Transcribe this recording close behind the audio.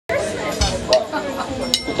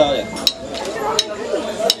started.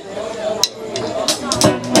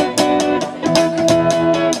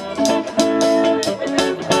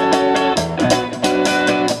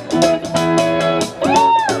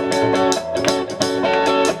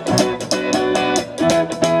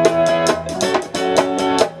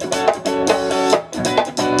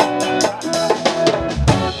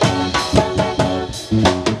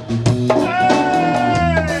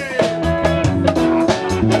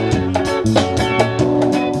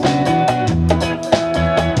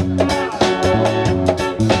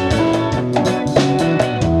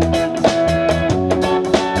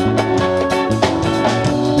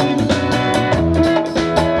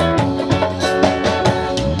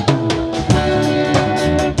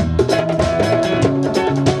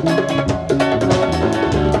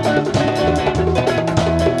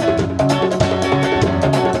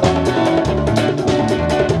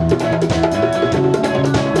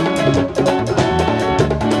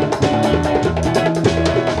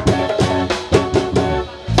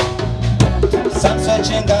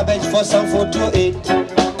 For some food to eat.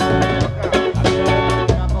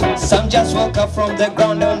 Some just woke up from the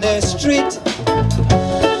ground on the street.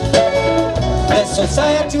 The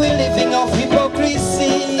society we're living of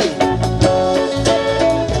hypocrisy.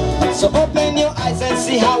 So open your eyes and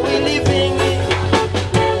see how we're living.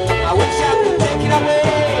 I wish I could take it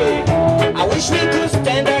away. I wish we could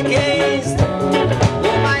stand against.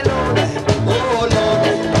 Oh my Lord, oh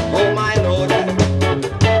Lord, oh my Lord.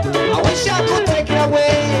 I wish I could take it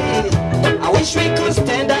away. I wish we could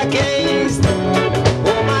stand against.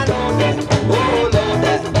 Oh my Lord, oh Lord,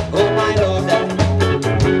 oh my Lord,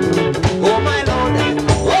 oh my Lord,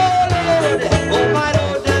 oh Lord, oh my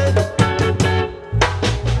Lord.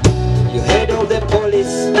 You heard of the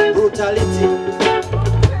police brutality,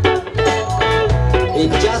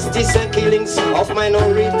 injustice and killings of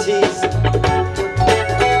minorities.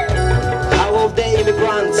 How of the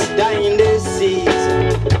immigrants dying in the seas,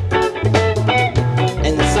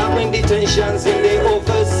 detentions in the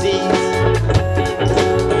overseas.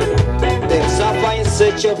 They suffer in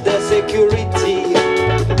search of their security.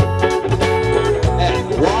 And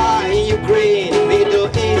why in Ukraine, Middle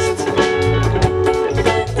East?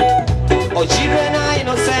 Our children are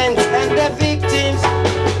innocent and the victims.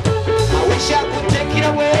 I wish I could take it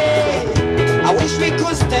away. I wish we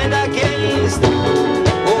could stand against.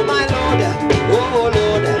 Oh my Lord, oh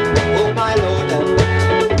Lord, oh my Lord.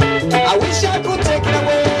 I wish I could take it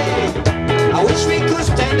away. I wish we could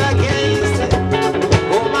stand against.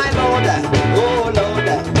 Oh my Lord, oh Lord,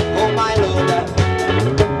 oh my Lord,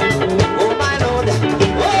 oh my Lord,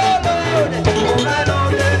 oh Lord, oh my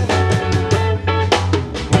Lord.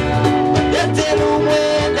 Yete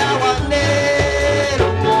lumwenda wane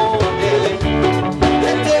lumonde,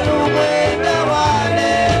 yete lumwenda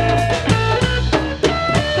wane,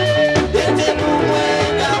 yete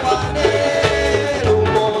lumwenda wane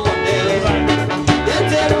lumonde,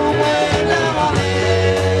 yete lumwenda.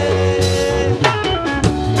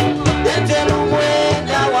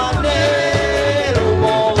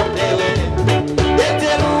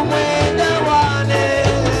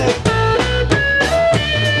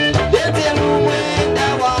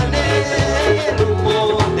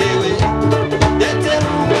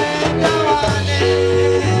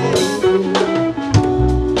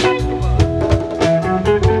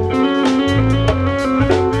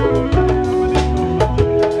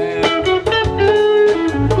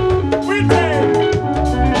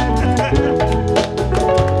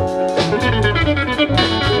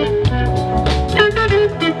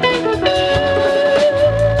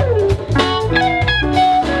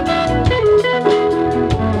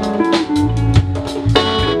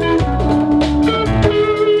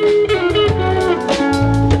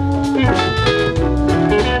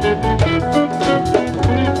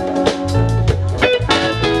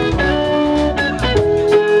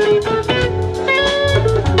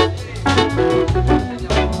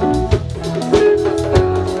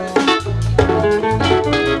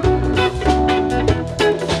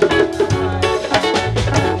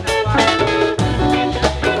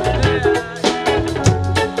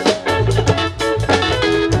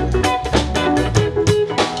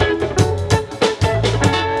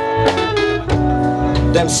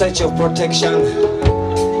 Them search of protection,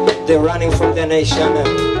 they're running from their nation,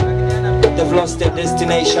 they've lost their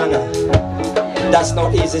destination. That's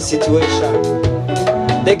not easy situation.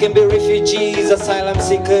 They can be refugees, asylum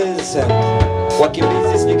seekers,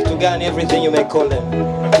 wakimbizi, speak to Ghana, everything you may call them.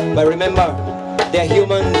 But remember, they're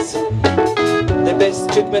humans. The best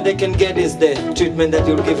treatment they can get is the treatment that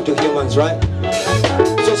you'll give to humans, right?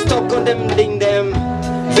 So stop condemning them,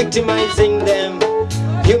 victimizing them,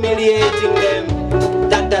 humiliating them.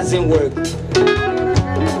 That doesn't work,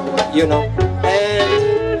 you know.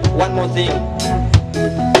 And one more thing,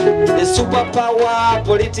 the superpower,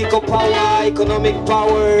 political power, economic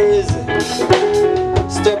powers,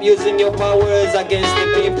 stop using your powers against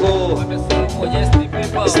the people.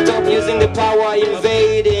 Stop using the power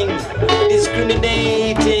invading,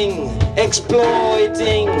 discriminating,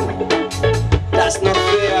 exploiting. That's not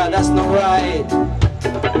fair, that's not right.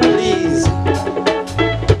 Please.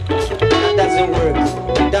 That doesn't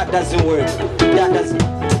work. That doesn't work. That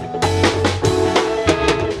doesn't.